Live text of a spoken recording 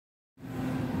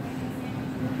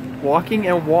Walking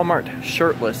in Walmart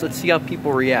shirtless. Let's see how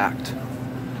people react.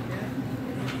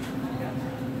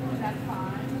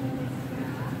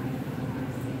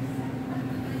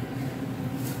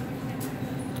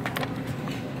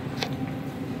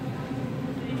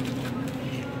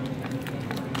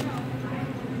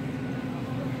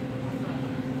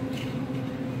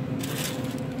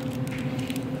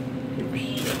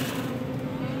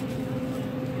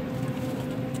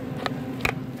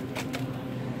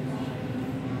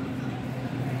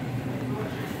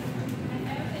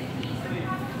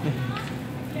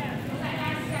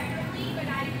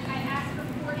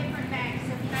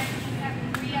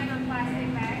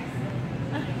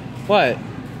 What?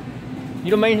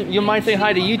 You don't mind saying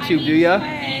hi to YouTube, do ya?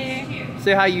 Hey.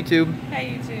 Say hi, YouTube.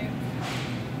 Hey, YouTube.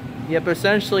 Yeah, but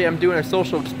essentially I'm doing a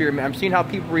social experiment. I'm seeing how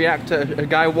people react to a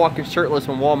guy walking shirtless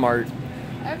in Walmart.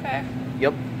 Okay.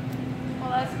 Yep. Well,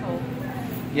 that's cool.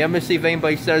 Yeah, I'm gonna see if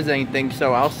anybody says anything,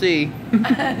 so I'll see.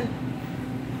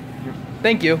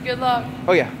 Thank you. Good luck.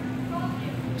 Oh yeah.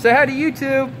 Say hi to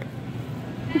YouTube.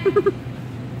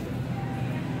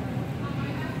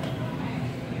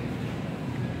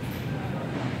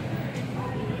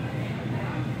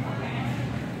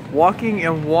 Walking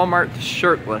in Walmart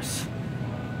shirtless.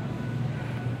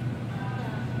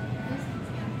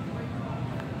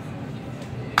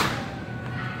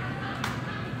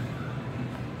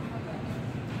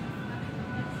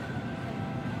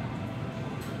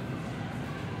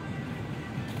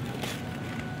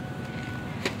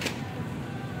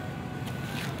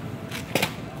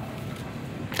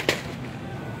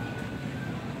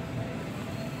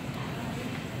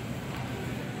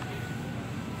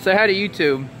 Say hi to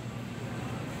YouTube.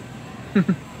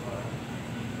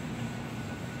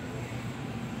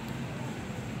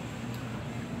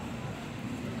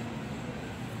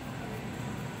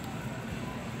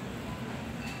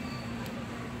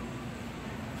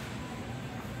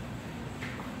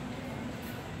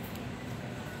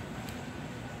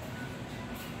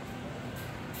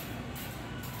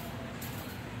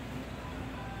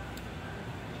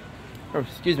 Oh,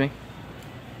 excuse me.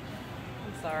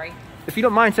 I'm sorry. If you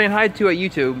don't mind saying hi to a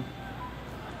YouTube.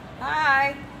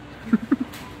 Hi.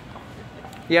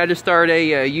 Yeah, I just started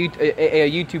a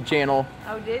YouTube channel.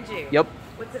 Oh, did you? Yep.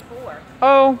 What's it for?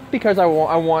 Oh, because I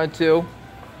wanted to.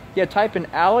 Yeah, type in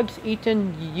Alex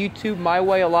Eaton YouTube My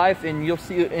Way of Life, and you'll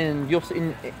see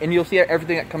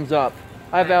everything that comes up.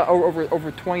 I have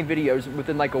over 20 videos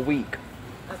within like a week.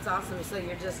 That's awesome. So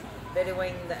you're just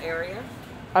videoing the area?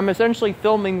 I'm essentially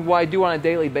filming what I do on a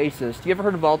daily basis. Do you ever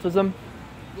heard of autism?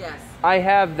 Yes. I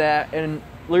have that, and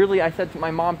literally I said to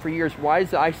my mom for years, why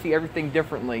is it I see everything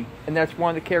differently? And that's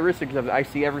one of the characteristics of it. I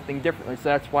see everything differently, so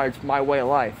that's why it's my way of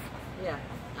life. Yeah,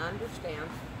 I understand.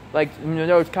 Like, you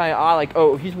know, it's kind of odd, like,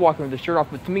 oh, he's walking with the shirt off,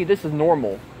 but to me, this is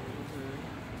normal.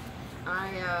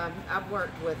 I've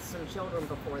worked with some children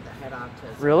before that had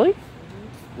autism. Really?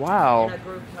 Wow. In a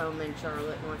group home in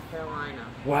Charlotte, North Carolina.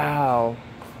 Wow.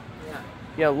 Yeah.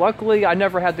 Yeah, luckily I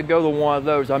never had to go to one of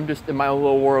those. I'm just in my own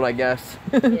little world, I guess.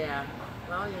 Yeah.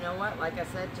 Well, you know what? Like I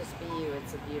said, just be you.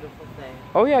 It's a beautiful thing.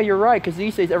 Oh yeah, you're right. Because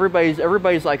these days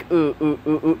everybody's like,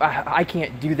 ooh, I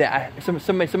can't do that.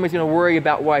 Somebody's gonna worry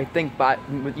about what I think. But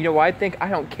you know what I think? I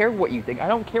don't care what you think. I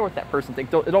don't care what that person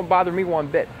thinks. It don't bother me one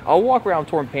bit. I'll walk around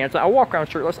torn pants. I'll walk around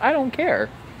shirtless. I don't care.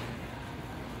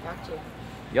 Gotcha.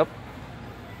 Yep.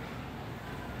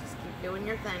 Just keep doing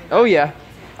your thing. Oh yeah.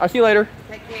 I'll see you later.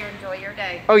 Take care. Enjoy your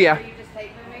day. Oh yeah. Were you just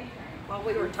taping me while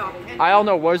we were talking? I don't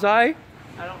know. Was I?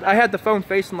 I don't know. I had the phone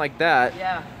facing like that.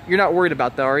 Yeah. You're not worried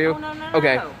about that, are you? Oh, no.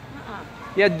 Okay. No.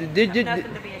 Yeah.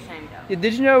 Nothing to be ashamed of.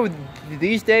 Did you know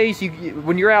these days,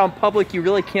 when you're out in public, you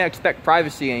really can't expect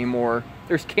privacy anymore.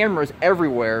 There's cameras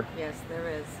everywhere. Yes, there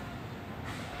is.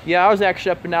 Yeah, I was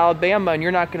actually up in Alabama, and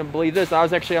you're not going to believe this. I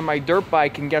was actually on my dirt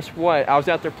bike, and guess what? I was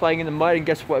out there playing in the mud, and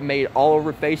guess what? It made it all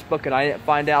over Facebook, and I didn't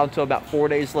find out until about 4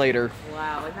 days later.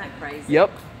 Wow, isn't that crazy?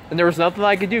 Yep. And there was nothing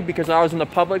I could do because I was in a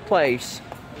public place.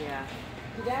 Yeah.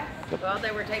 Well, they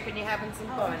were taping you having some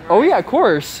fun, right? Oh, yeah, of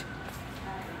course.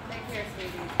 Take care,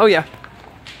 sweetie. Oh, yeah.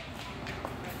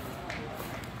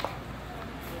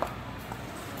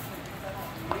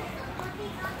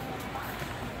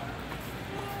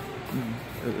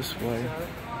 Go this way.